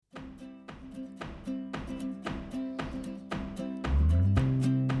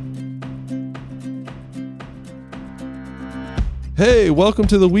Hey, welcome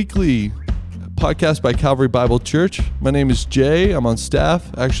to the weekly podcast by Calvary Bible Church. My name is Jay. I'm on staff,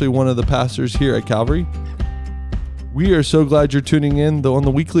 actually one of the pastors here at Calvary. We are so glad you're tuning in. Though on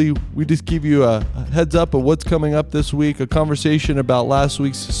the weekly, we just give you a heads up of what's coming up this week, a conversation about last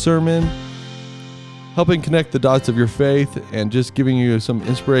week's sermon, helping connect the dots of your faith, and just giving you some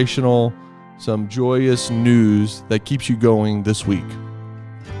inspirational, some joyous news that keeps you going this week.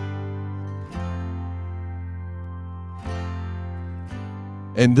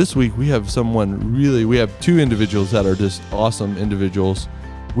 And this week we have we have two individuals that are just awesome individuals.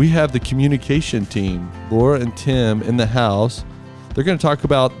 We have the communication team, Laura and Tim, in the house. They're going to talk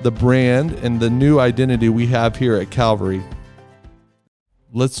about the brand and the new identity we have here at Calvary.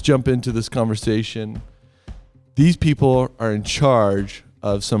 Let's jump into this conversation. These people are in charge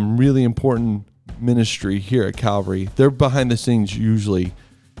of some really important ministry here at Calvary. They're behind the scenes usually.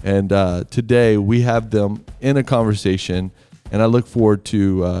 And today we have them in a conversation. And I look forward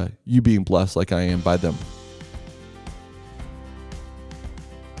to you being blessed like I am by them.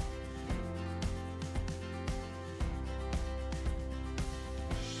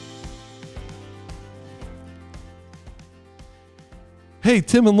 Hey,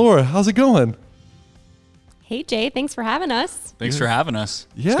 Tim and Laura, how's it going? Hey, Jay, thanks for having us. Thanks for having us.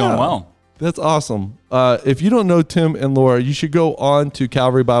 Yeah, it's going well. That's awesome. If you don't know Tim and Laura, you should go on to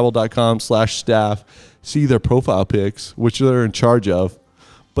calvarybible.com/staff, see their profile pics, which they're in charge of.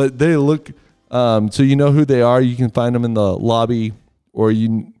 But they look, so you know who they are. You can find them in the lobby, or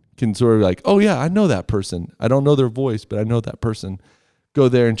you can sort of like, oh yeah, I know that person. I don't know their voice, but I know that person. Go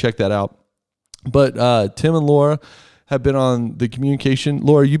there and check that out. But Tim and Laura have been on the communication.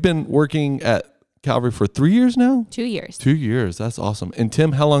 Laura, you've been working at Calvary for 3 years now? 2 years. 2 years. That's awesome. And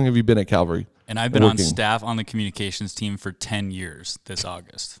Tim, how long have you been at Calvary? And I've been on staff on the communications team for 10 years this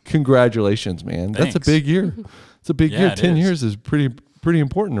August. Congratulations, man. Thanks. That's a big year. It's a big year. 10 is. years is pretty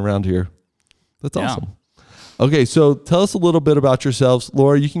important around here. That's awesome. Okay, so tell us a little bit about yourselves.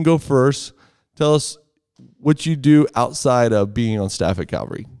 Laura, you can go first. Tell us what you do outside of being on staff at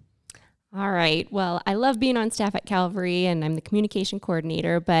Calvary. All right. Well, I love being on staff at Calvary, and I'm the communication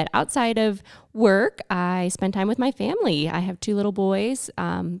coordinator. But outside of work, I spend time with my family. I have 2 little boys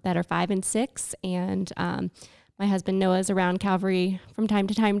that are 5 and 6, and my husband Noah's around Calvary from time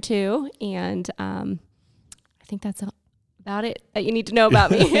to time too. And I think that's about it that you need to know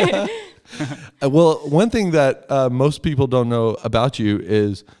about me. Well, one thing that most people don't know about you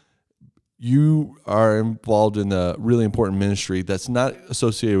is you are involved in a really important ministry that's not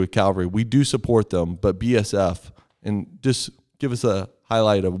associated with Calvary. We do support them, but BSF, and just give us a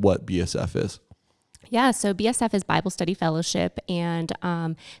highlight of what BSF is. Yeah, so BSF is Bible Study Fellowship, and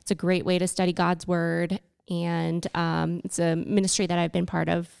it's a great way to study God's Word, and it's a ministry that I've been part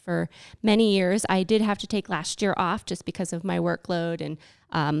of for many years. I did have to take last year off just because of my workload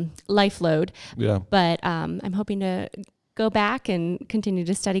and life load. Yeah. But I'm hoping to go back and continue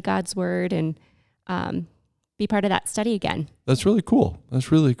to study God's Word and be part of that study again. That's really cool.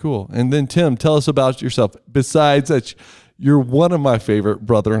 That's really cool. And then Tim, tell us about yourself. Besides that, you're one of my favorite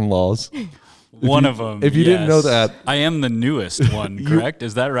brother-in-laws. One of them. If you didn't know that. I am the newest one, correct?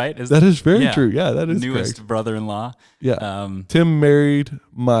 Is that right? That is very true. Yeah, that is newest correct. brother-in-law. Yeah. Tim married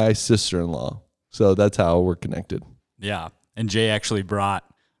my sister-in-law. So that's how we're connected. Yeah. And Jay actually brought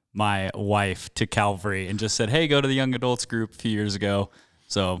my wife to Calvary and just said, hey, go to the young adults group a few years ago.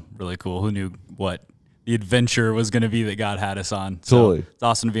 So really cool. Who knew what the adventure was going to be that God had us on? Totally. So it's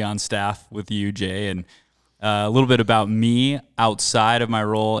awesome to be on staff with you, Jay. And a little bit about me outside of my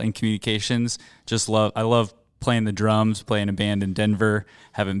role in communications. I love playing the drums, playing a band in Denver.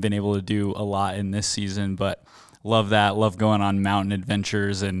 Haven't been able to do a lot in this season, but love that. Love going on mountain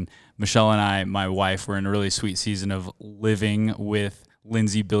adventures. And Michelle and I, my wife, we're in a really sweet season of living with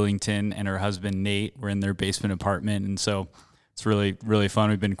Lindsay Billington and her husband Nate. We're in their basement apartment, and so it's really, really fun.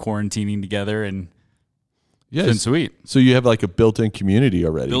 We've been quarantining together, and it's been sweet. So you have like a built-in community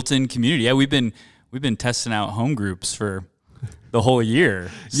already. Built-in community. Yeah, we've been testing out home groups for the whole year.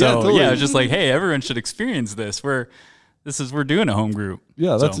 So Yeah, totally. it's just like, hey, everyone should experience this. We're doing a home group.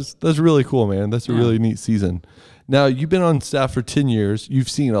 Yeah, that's really cool, man. That's a really neat season. Now, you've been on staff for 10 years. You've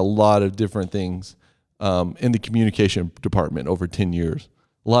seen a lot of different things in the communication department over 10 years.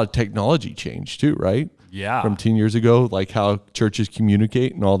 A lot of technology change too, right? Yeah. From 10 years ago, like how churches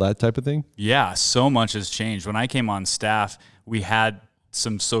communicate and all that type of thing. Yeah, so much has changed. When I came on staff, we had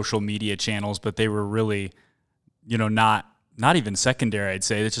some social media channels, but they were really, not even secondary, I'd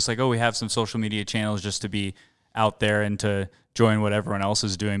say. It's just like, we have some social media channels just to be out there and to join what everyone else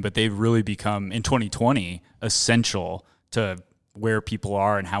is doing. But they've really become, in 2020, essential to where people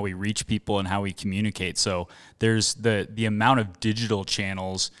are and how we reach people and how we communicate. So there's the amount of digital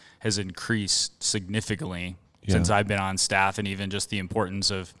channels has increased significantly since I've been on staff, and even just the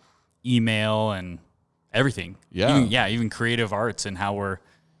importance of email and everything. Even creative arts and how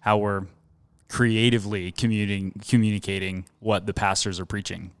we're creatively communicating what the pastors are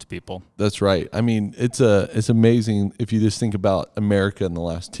preaching to people. That's right. I mean, it's amazing if you just think about America in the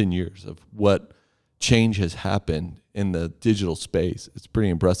last 10 years of what change has happened in the digital space. It's pretty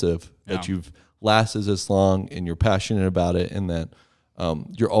impressive that you've lasted this long and you're passionate about it, and that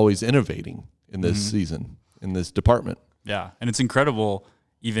you're always innovating in this season, in this department. Yeah. And it's incredible,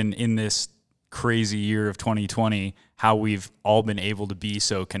 even in this crazy year of 2020, how we've all been able to be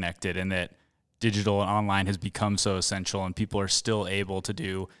so connected, and that digital and online has become so essential, and people are still able to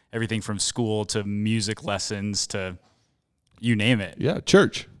do everything from school to music lessons to you name it. Yeah,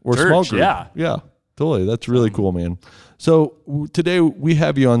 church or small group. Yeah, totally. That's really cool, man. So today we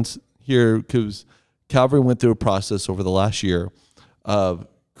have you on here because Calvary went through a process over the last year of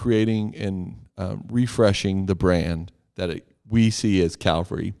creating and refreshing the brand that we see as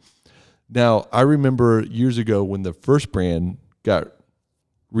Calvary. Now, I remember years ago when the first brand got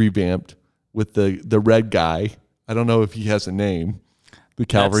revamped with the red guy. I don't know if he has a name. The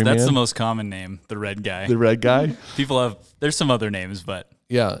Calvary that's Man. the most common name, the red guy. The red guy. There's some other names, but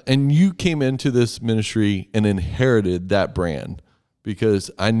yeah. And you came into this ministry and inherited that brand, because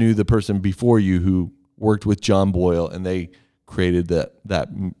I knew the person before you who worked with John Boyle, and they created that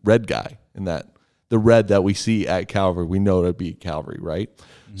red guy, and that the red that we see at Calvary, we know to be Calvary, right?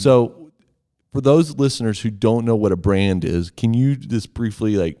 Mm-hmm. So for those listeners who don't know what a brand is, can you just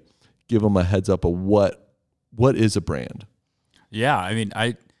briefly give them a heads up of what is a brand? Yeah, I mean,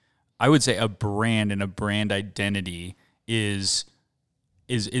 I would say a brand and a brand identity is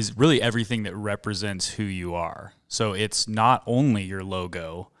really everything that represents who you are. So it's not only your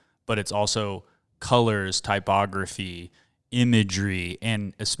logo, but it's also colors, typography, imagery,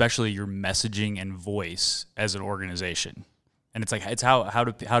 and especially your messaging and voice as an organization. And it's how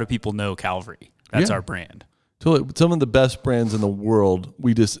do people know Calvary? That's our brand. Totally. Some of the best brands in the world,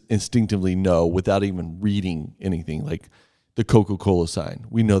 we just instinctively know without even reading anything, like the Coca-Cola sign.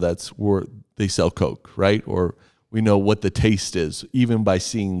 We know that's where they sell Coke, right? Or we know what the taste is, even by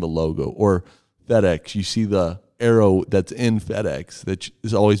seeing the logo. Or FedEx, you see the arrow that's in FedEx that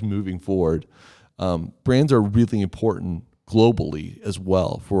is always moving forward. Brands are really important globally as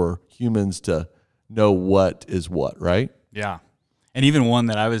well for humans to know what is what, right? Yeah. And even one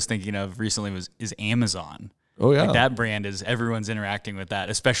that I was thinking of recently is Amazon. Oh, yeah. Like that brand everyone's interacting with that,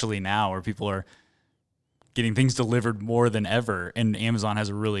 especially now where people are getting things delivered more than ever. And Amazon has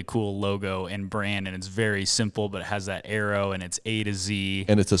a really cool logo and brand, and it's very simple, but it has that arrow and it's A to Z.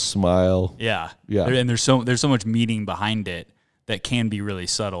 And it's a smile. Yeah. Yeah. And there's so much meaning behind it that can be really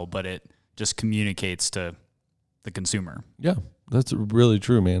subtle, but it just communicates to the consumer. Yeah, that's really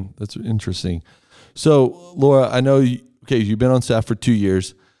true, man. That's interesting. So, Laura, I know you've been on staff for 2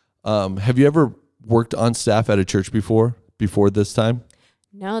 years. Have you ever worked on staff at a church before this time?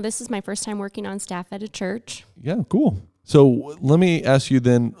 No, this is my first time working on staff at a church. Yeah, cool. So let me ask you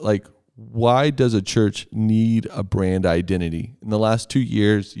then, why does a church need a brand identity? In the last 2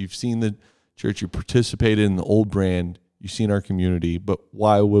 years, you've seen the church, you participated in the old brand, you've seen our community, but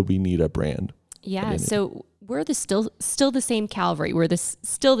why would we need a brand? Yeah, identity? So we're still the same Calvary. We're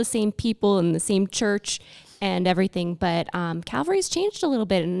still the same people in the same church and everything, but Calvary's changed a little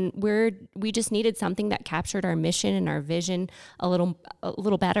bit, and we just needed something that captured our mission and our vision a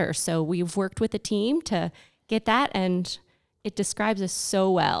little better. So we've worked with a team to get that, and it describes us so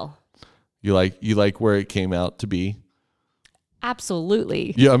well. You like where it came out to be?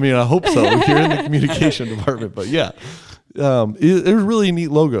 Absolutely. Yeah, I mean, I hope so. You're in the communication department, but yeah, it's a really neat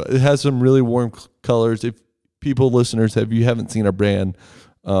logo. It has some really warm colors. If listeners, if you haven't seen our brand,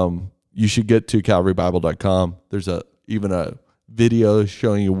 you should get to calvarybible.com. There's even a video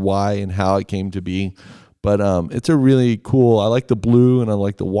showing you why and how it came to be. But it's a really cool, I like the blue and I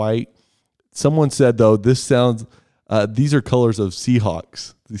like the white. Someone said, though, these are colors of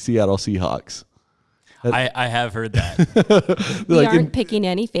Seahawks, the Seattle Seahawks. I have heard that. We aren't picking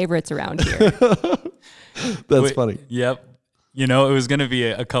any favorites around here. That's funny. Yep. It was going to be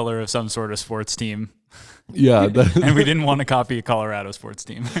a color of some sort of sports team. Yeah. And we didn't want to copy a Colorado sports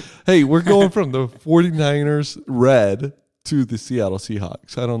team. Hey, we're going from the 49ers red to the Seattle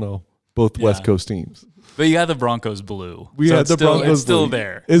Seahawks. I don't know. Both West Coast teams. But you got the Broncos blue. Broncos It's still blue.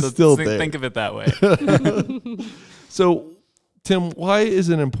 there. It's still there. Think of it that way. So, Tim, why is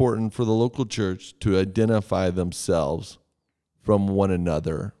it important for the local church to identify themselves from one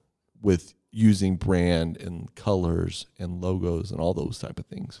another? with using brand and colors and logos and all those type of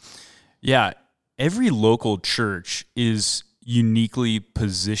things? Yeah, every local church is uniquely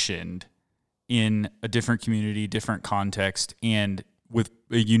positioned in a different community, different context, and with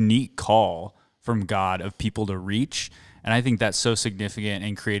a unique call from God of people to reach. And I think that's so significant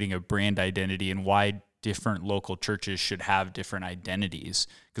in creating a brand identity and why different local churches should have different identities,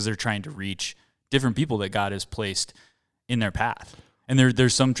 because they're trying to reach different people that God has placed in their path. And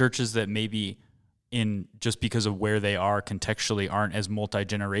there's some churches that maybe in just because of where they are contextually aren't as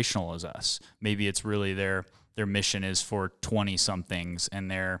multi-generational as us. Maybe it's really their mission is for 20 somethings and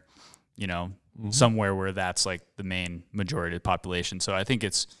they're, somewhere where that's like the main majority of the population. So I think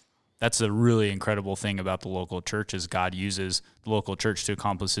that's a really incredible thing about the local church is God uses the local church to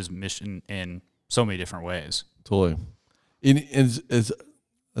accomplish his mission in so many different ways. Totally. Is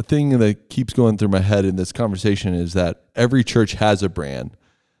a thing that keeps going through my head in this conversation is that every church has a brand.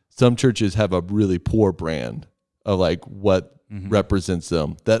 Some churches have a really poor brand of like what represents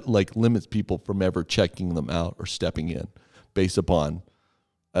them that like limits people from ever checking them out or stepping in based upon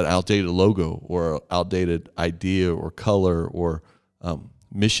an outdated logo or outdated idea or color or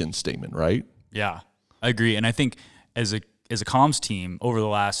mission statement, right? Yeah, I agree. And I think as a comms team over the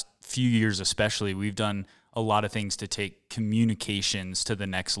last few years especially, we've done a lot of things to take communications to the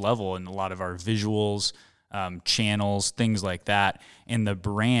next level and a lot of our visuals, channels, things like that. And the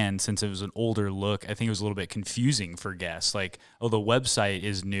brand, since it was an older look, I think it was a little bit confusing for guests. Like, the website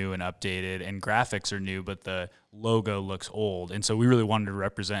is new and updated and graphics are new, but the logo looks old. And so we really wanted to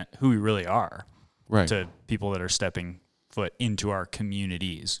represent who we really are to people that are stepping foot into our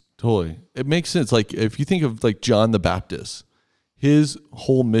communities. Totally. It makes sense. Like if you think of like John the Baptist, his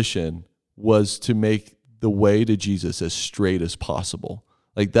whole mission was to make the way to Jesus as straight as possible.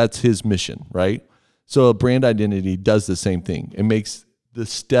 Like that's his mission, right? So a brand identity does the same thing. It makes the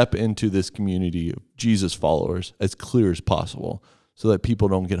step into this community of Jesus followers as clear as possible so that people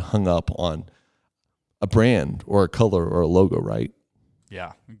don't get hung up on a brand or a color or a logo, right?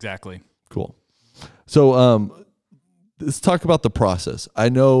 Yeah, exactly. Cool. So let's talk about the process. I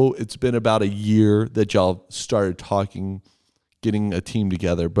know it's been about a year that y'all started talking, getting a team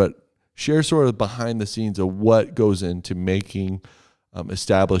together, but share sort of behind the scenes of what goes into making,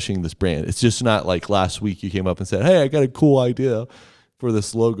 establishing this brand. It's just not like last week you came up and said, hey, I got a cool idea for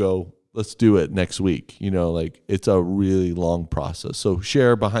this logo. Let's do it next week. Like it's a really long process. So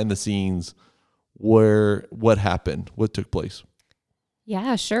share behind the scenes what happened, what took place.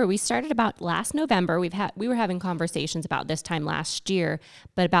 Yeah, sure. We started about last November. We were having conversations about this time last year,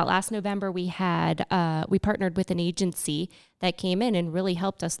 but about last November we partnered with an agency that came in and really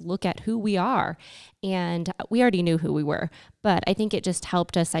helped us look at who we are. And we already knew who we were, but I think it just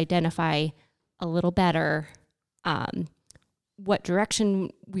helped us identify a little better what direction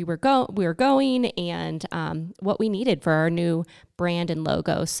we were going and what we needed for our new brand and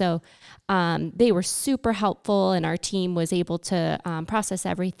logo. So they were super helpful, and our team was able to process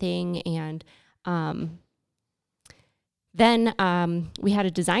everything. And then we had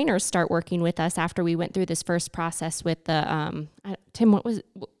a designer start working with us after we went through this first process with the Tim.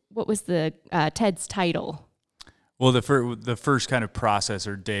 What was the Ted's title? Well, the first kind of process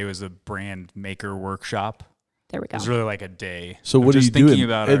or day was a brand maker workshop. There we go. It was really like a day. So what do you do in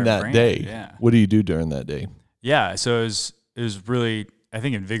that brand. day? Yeah. What do you do during that day? Yeah. So it was really, I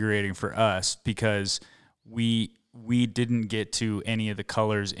think, invigorating for us because we didn't get to any of the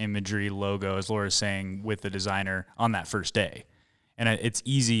colors, imagery, logo, as Laura's saying, with the designer on that first day. And it's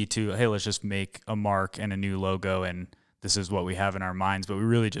easy to, hey, let's just make a mark and a new logo and this is what we have in our minds. But we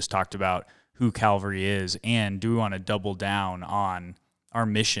really just talked about who Calvary is and do we want to double down on our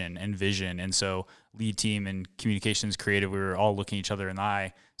mission and vision. And so lead team and communications creative, we were all looking each other in the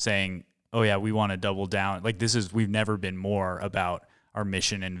eye saying, oh yeah, we want to double down. Like we've never been more about our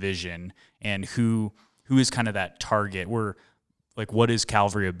mission and vision and who is kind of that target. We're like, what is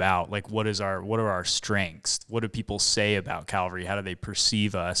Calvary about? Like, what are our strengths? What do people say about Calvary? How do they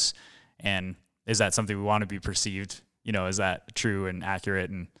perceive us? And is that something we want to be perceived? Is that true and accurate?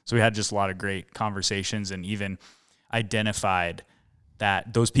 And so we had just a lot of great conversations and even identified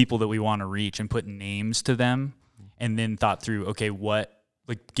that those people that we want to reach and put names to them and then thought through, okay,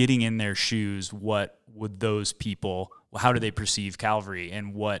 getting in their shoes, what would those people, how do they perceive Calvary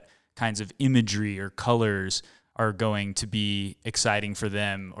and what kinds of imagery or colors are going to be exciting for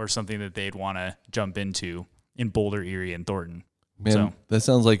them or something that they'd want to jump into in Boulder, Erie, and Thornton. Man, that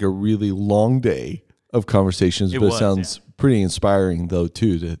sounds like a really long day of conversations, but it sounds pretty inspiring though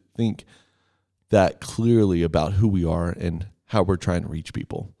too, to think that clearly about who we are and how we're trying to reach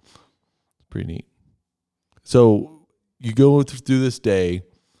people. It's pretty neat. So you go through this day,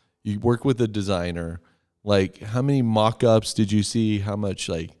 You work with a designer. Like, how many mock-ups did you see? How much,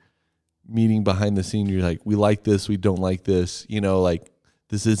 like, meeting behind the scene? You're like, we like this, we don't like this. You know, like,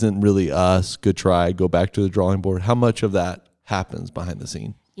 this isn't really us. Good try. Go back to the drawing board. How much of that happens behind the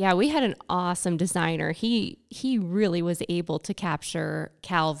scene? Yeah, we had an awesome designer. He really was able to capture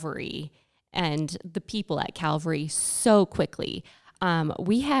Calvary and the people at Calvary so quickly.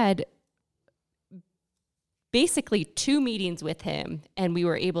 We had basically 2 meetings with him, and we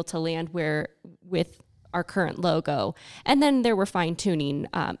were able to land with our current logo. And then there were fine-tuning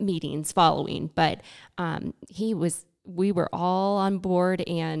meetings following, but we were all on board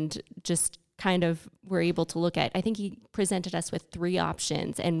and just kind of were able to look at, I think he presented us with 3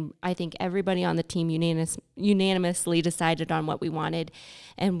 options, and I think everybody on the team unanimously decided on what we wanted,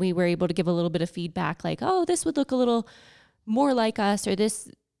 and we were able to give a little bit of feedback like, oh, this would look a little more like us, or this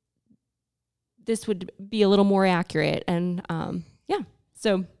would be a little more accurate. And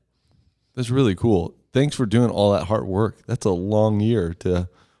so that's really cool. Thanks for doing all that hard work. That's a long year to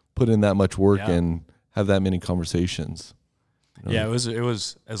put in that much work and have that many conversations. You know? Yeah, it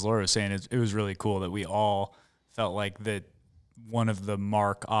was as Laura was saying, it was really cool that we all felt like that one of the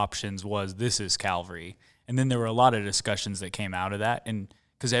mark options was, this is Calvary. And then there were a lot of discussions that came out of that. And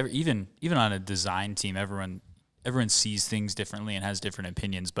because even on a design team, everyone sees things differently and has different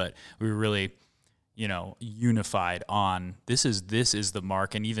opinions, but we were really, unified on this is the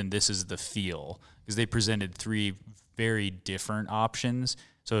mark, and even this is the feel, because they presented 3 very different options.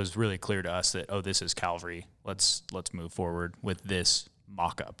 So it was really clear to us that, oh, this is Calvary. Let's move forward with this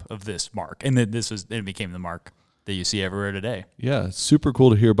mock-up of this mark. And then it became the mark that you see everywhere today. Yeah, it's super cool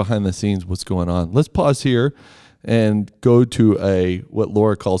to hear behind the scenes what's going on. Let's pause here and go to what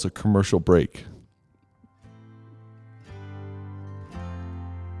Laura calls a commercial break.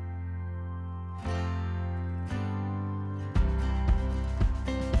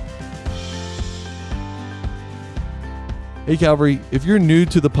 Hey, Calvary, if you're new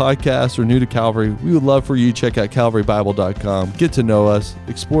to the podcast or new to Calvary, we would love for you to check out calvarybible.com, get to know us,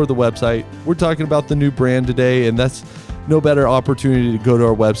 explore the website. We're talking about the new brand today, and that's no better opportunity to go to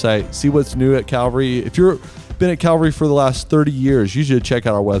our website, see what's new at Calvary. If you've been at Calvary for the last 30 years, you should check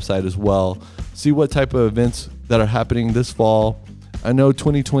out our website as well. See what type of events that are happening this fall. I know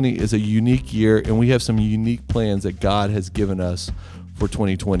 2020 is a unique year, and we have some unique plans that God has given us for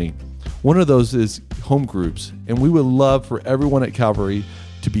 2020. One of those is home groups, and we would love for everyone at Calvary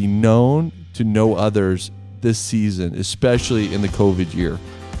to be known, to know others this season, especially in the COVID year.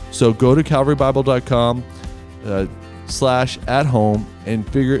 So go to calvarybible.com /@home and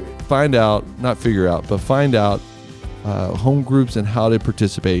find out home groups and how to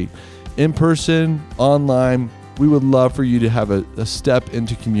participate. In person, online, we would love for you to have a step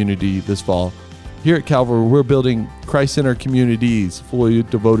into community this fall. Here at Calvary, we're building Christ-centered communities fully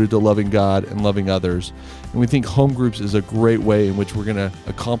devoted to loving God and loving others. And we think home groups is a great way in which we're going to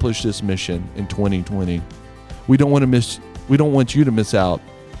accomplish this mission in 2020. We don't want you to miss out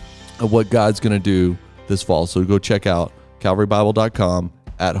on what God's going to do this fall. So go check out calvarybible.com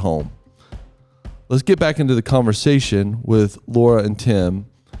 /home. Let's get back into the conversation with Laura and Tim.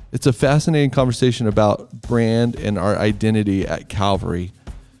 It's a fascinating conversation about brand and our identity at Calvary.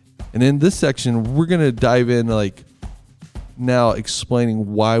 And in this section, we're going to dive in now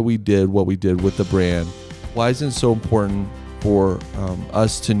explaining why we did what we did with the brand. Why is it so important for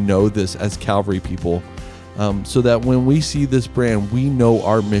us to know this as Calvary people, so that when we see this brand, we know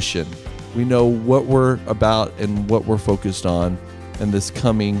our mission. We know what we're about and what we're focused on in this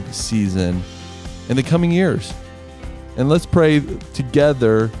coming season, in the coming years. And let's pray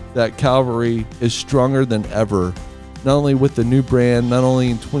together that Calvary is stronger than ever, not only with the new brand, not only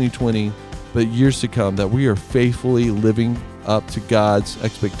in 2020, but years to come, that we are faithfully living up to God's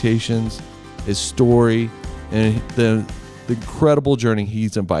expectations, His story, and the incredible journey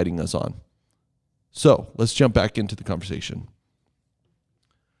He's inviting us on. So let's jump back into the conversation.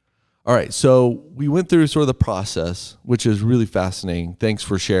 All right, so we went through sort of the process, which is really fascinating. Thanks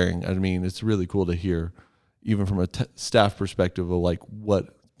for sharing. I mean, it's really cool to hear, even from a staff perspective, of what's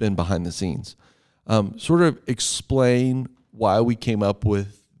been behind the scenes. Sort of explain why we came up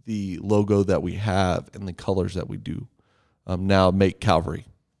with the logo that we have and the colors that we do now make Calvary.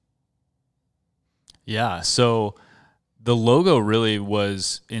 Yeah, so the logo really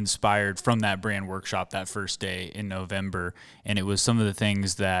was inspired from that brand workshop that first day in November, and it was some of the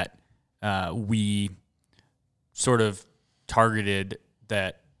things that we sort of targeted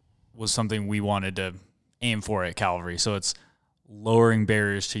that was something we wanted to aim for at Calvary. So it's lowering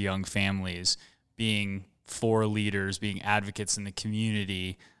barriers to young families, being for leaders, being advocates in the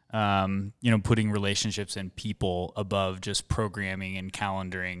community, putting relationships and people above just programming and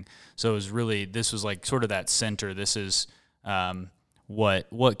calendaring. So this was like sort of that center. This is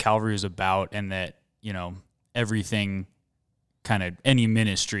what Calvary is about, and that, everything, kind of any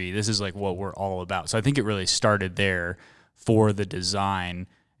ministry, this is like what we're all about. So I think it really started there for the design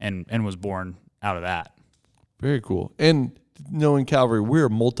and was born out of that. Very cool. And knowing Calvary, we're a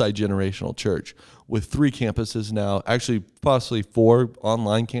multi-generational church with 3 campuses now, actually possibly 4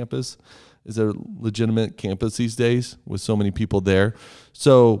 online campus. Is a legitimate campus these days with so many people there.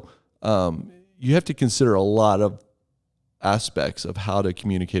 So you have to consider a lot of aspects of how to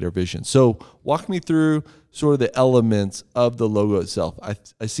communicate our vision. So walk me through sort of the elements of the logo itself.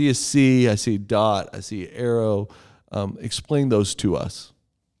 I see a C, I see a dot, I see an arrow. Explain those to us.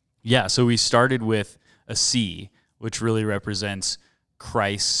 Yeah, so we started with a C, which really represents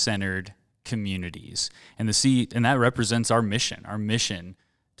Christ-centered communities. And the C, and that represents our mission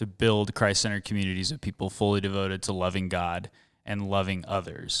to build Christ-centered communities of people fully devoted to loving God and loving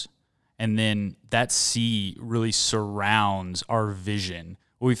others. And then that C really surrounds our vision,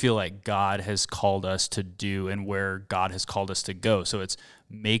 what we feel like God has called us to do and where God has called us to go. So it's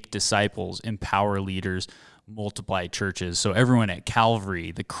make disciples, empower leaders, multiply churches. So everyone at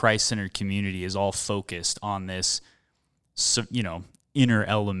Calvary, the Christ-centered community, is all focused on this, inner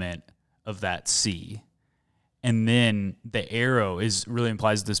element of that C. And then the arrow really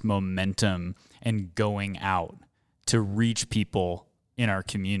implies this momentum and going out to reach people in our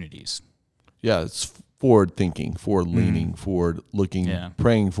communities. Yeah, it's forward thinking, forward leaning, forward looking,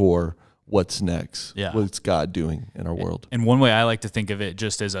 praying for what's next. Yeah. What's God doing in our world? And one way I like to think of it,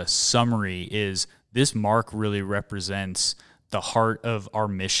 just as a summary, is this mark really represents the heart of our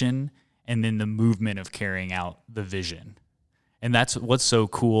mission and then the movement of carrying out the vision. And that's what's so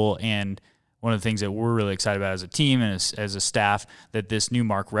cool. And one of the things that we're really excited about as a team and as a staff, that this new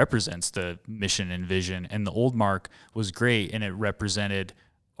mark represents the mission and vision. And the old mark was great, and it represented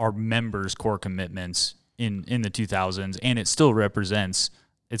our members' core commitments in the 2000s, and it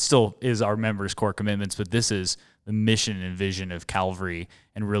still is our members' core commitments, but this is the mission and vision of Calvary,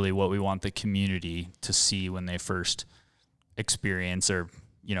 and really what we want the community to see when they first experience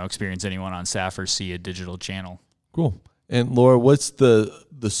anyone on staff or see a digital channel. Cool. And Laura, what's the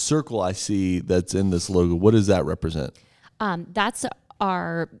circle I see that's in this logo? What does that represent? That's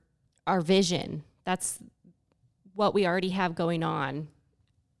our vision. That's what we already have going on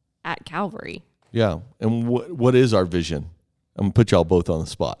at Calvary. Yeah. And what is our vision? I'm going to put y'all both on the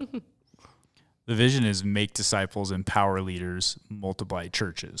spot. The vision is make disciples, empower leaders, multiply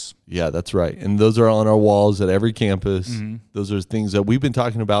churches. Yeah, that's right. And those are on our walls at every campus. Mm-hmm. Those are things that we've been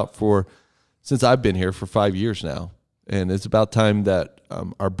talking about since I've been here for 5 years now. And it's about time that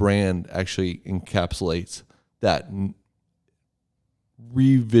our brand actually encapsulates that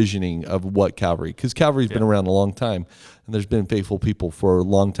revisioning of what Calvary, because Calvary's been around a long time, and there's been faithful people for a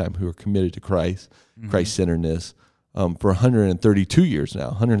long time who are committed to Christ, Christ-centeredness, for 132 years now,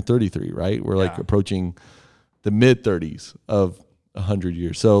 133, right? We're like approaching the mid-30s of 100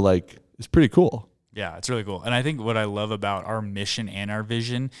 years. So it's pretty cool. Yeah, it's really cool. And I think what I love about our mission and our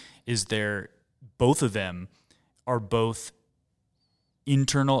vision is both of them are both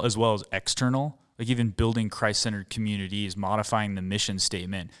internal as well as external. Like even building Christ-centered communities, modifying the mission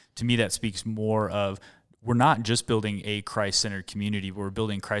statement, to me that speaks more of, we're not just building a Christ-centered community, but we're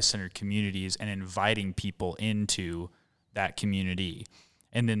building Christ-centered communities and inviting people into that community.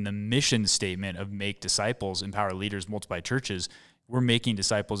 And then the mission statement of make disciples, empower leaders, multiply churches, we're making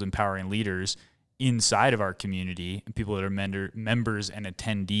disciples, empowering leaders inside of our community, and people that are members and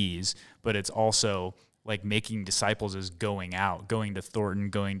attendees, but it's also like making disciples is going out, going to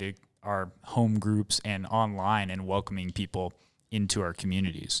Thornton, going to our home groups and online, and welcoming people into our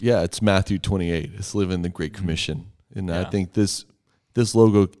communities. Yeah, it's Matthew 28. It's living the Great Commission. And I think this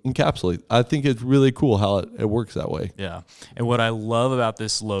logo encapsulates. I think it's really cool how it works that way. Yeah. And what I love about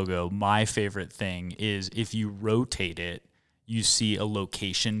this logo, my favorite thing, is if you rotate it, you see a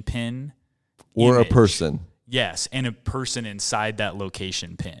location pin. Or image. A person. Yes, and a person inside that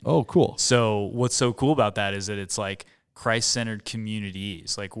location pin. Oh, cool. So what's so cool about that is that it's like Christ-centered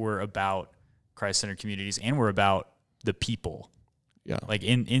communities. Like we're about Christ-centered communities, and we're about the people. Yeah. Like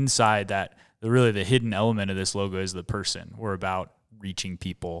inside that, the hidden element of this logo is the person. We're about reaching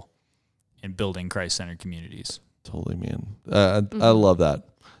people and building Christ-centered communities. Totally, man. I love that.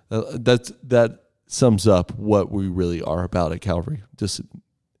 That sums up what we really are about at Calvary. Just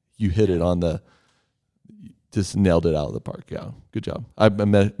you hit it on just nailed it out of the park. Yeah, good job.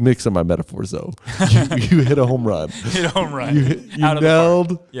 I'm mixing my metaphors though. You hit a home run. Hit a home run. You out nailed. Of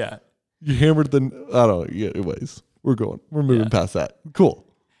the park. Yeah. You hammered I don't know. Yeah, anyways, we're moving past that. Cool.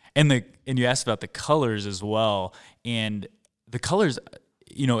 And you asked about the colors as well. And the colors,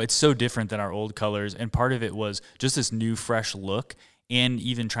 it's so different than our old colors. And part of it was just this new, fresh look, and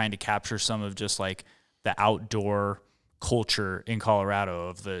even trying to capture some of just like the outdoor culture in Colorado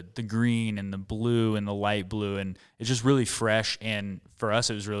of the green and the blue and the light blue. And it's just really fresh. And for us,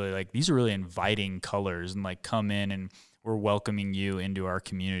 it was really like, these are really inviting colors, and like, come in and we're welcoming you into our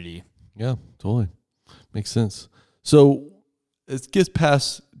community. Yeah, totally. Makes sense. So it gets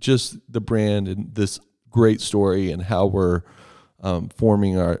past just the brand and this great story and how we're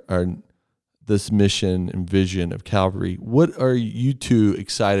forming our this mission and vision of Calvary. What are you two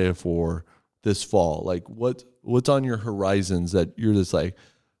excited for this fall? Like, what's on your horizons that you're just like,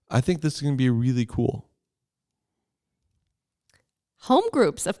 I think this is going to be really cool? Home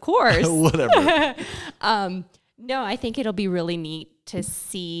groups, of course. Whatever. No, I think it'll be really neat to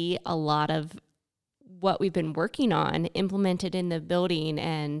see a lot of what we've been working on implemented in the building,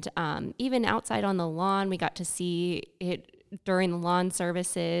 and even outside on the lawn. We got to see it during the lawn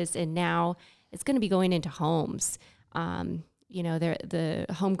services, and now it's going to be going into homes. The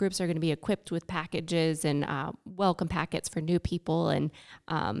home groups are going to be equipped with packages and welcome packets for new people, and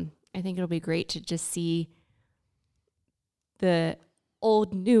I think it'll be great to just see the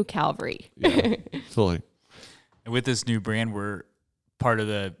old new Calvary. Yeah, totally. And with this new brand, we're part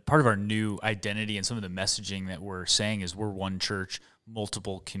of our new identity, and some of the messaging that we're saying is we're one church,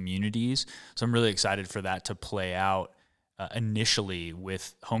 multiple communities. So I'm really excited for that to play out initially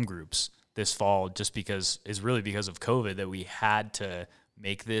with home groups this fall, just because it's really because of COVID that we had to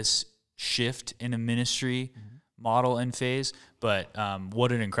make this shift in a ministry model and phase. But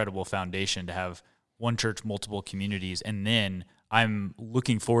what an incredible foundation to have one church, multiple communities. And then I'm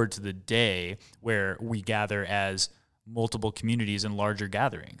looking forward to the day where we gather as multiple communities in larger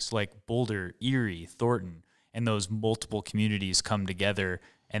gatherings like Boulder, Erie, Thornton, and those multiple communities come together.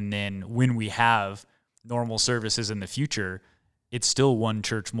 And then when we have normal services in the future, it's still one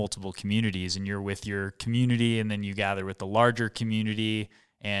church, multiple communities, and you're with your community, and then you gather with the larger community,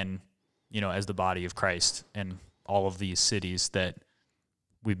 and, as the body of Christ and all of these cities that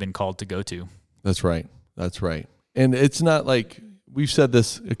we've been called to go to. That's right. That's right. And it's not like, we've said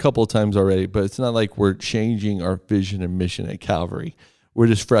this a couple of times already, but it's not like we're changing our vision and mission at Calvary. We're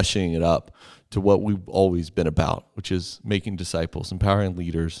just freshening it up to what we've always been about, which is making disciples, empowering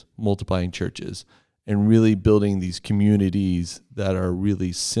leaders, multiplying churches, and really building these communities that are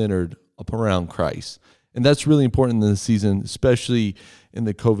really centered up around Christ. And that's really important in this season, especially in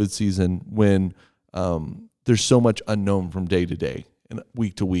the COVID season, when there's so much unknown from day to day and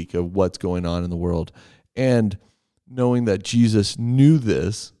week to week of what's going on in the world. And knowing that Jesus knew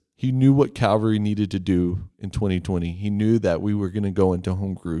this, he knew what Calvary needed to do in 2020. He knew that we were going to go into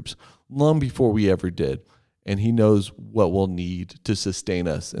home groups long before we ever did. And he knows what we'll need to sustain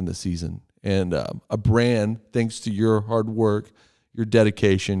us in the season. And a brand, thanks to your hard work, your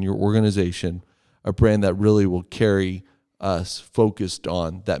dedication, your organization, a brand that really will carry us focused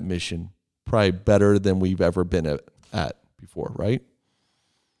on that mission, probably better than we've ever been at before, right?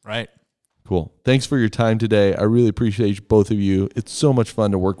 Right. Cool. Thanks for your time today. I really appreciate both of you. It's so much fun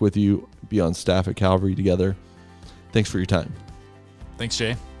to work with you, be on staff at Calvary together. Thanks for your time. Thanks,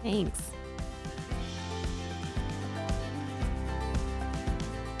 Jay. Thanks.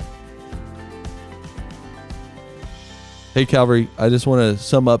 Hey, Calvary, I just want to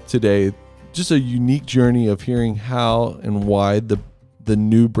sum up today just a unique journey of hearing how and why the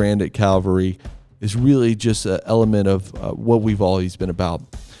new brand at Calvary is really just an element of what we've always been about.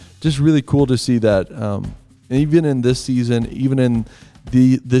 Just really cool to see that even in this season, even in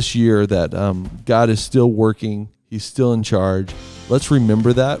this year, that God is still working. He's still in charge. Let's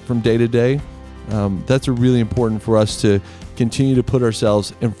remember that from day to day. That's really important for us to continue to put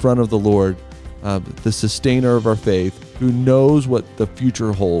ourselves in front of the Lord, the sustainer of our faith, who knows what the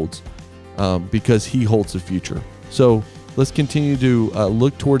future holds because he holds the future. So let's continue to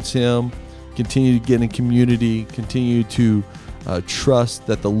look towards him, continue to get in community, continue to trust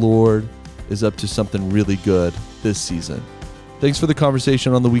that the Lord is up to something really good this season. Thanks for the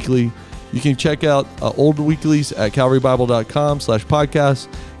conversation on the weekly. You can check out old weeklies at calvarybible.com/podcast,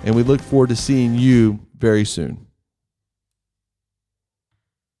 and we look forward to seeing you very soon.